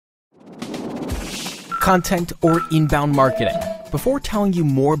Content or inbound marketing. Before telling you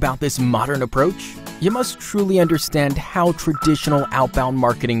more about this modern approach, you must truly understand how traditional outbound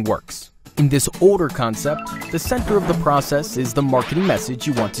marketing works. In this older concept, the center of the process is the marketing message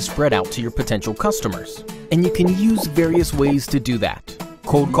you want to spread out to your potential customers. And you can use various ways to do that.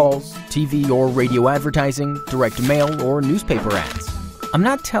 Cold calls, TV or radio advertising, direct mail, or newspaper ads. I'm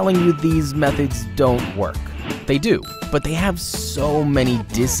not telling you these methods don't work. They do, but they have so many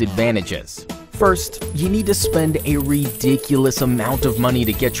disadvantages. First, you need to spend a ridiculous amount of money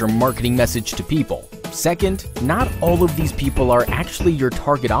to get your marketing message to people. Second, not all of these people are actually your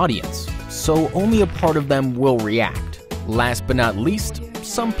target audience, so only a part of them will react. Last but not least,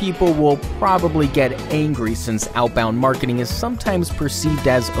 some people will probably get angry since outbound marketing is sometimes perceived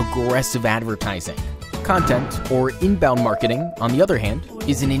as aggressive advertising. Content or inbound marketing, on the other hand,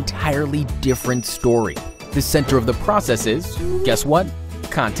 is an entirely different story. The center of the process is, guess what?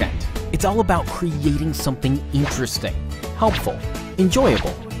 Content. It's all about creating something interesting, helpful,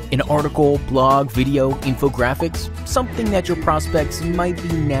 enjoyable. An article, blog, video, infographics, something that your prospects might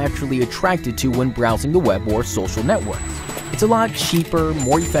be naturally attracted to when browsing the web or social networks. It's a lot cheaper,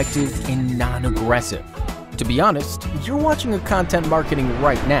 more effective, and non-aggressive. To be honest, you're watching a content marketing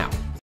right now.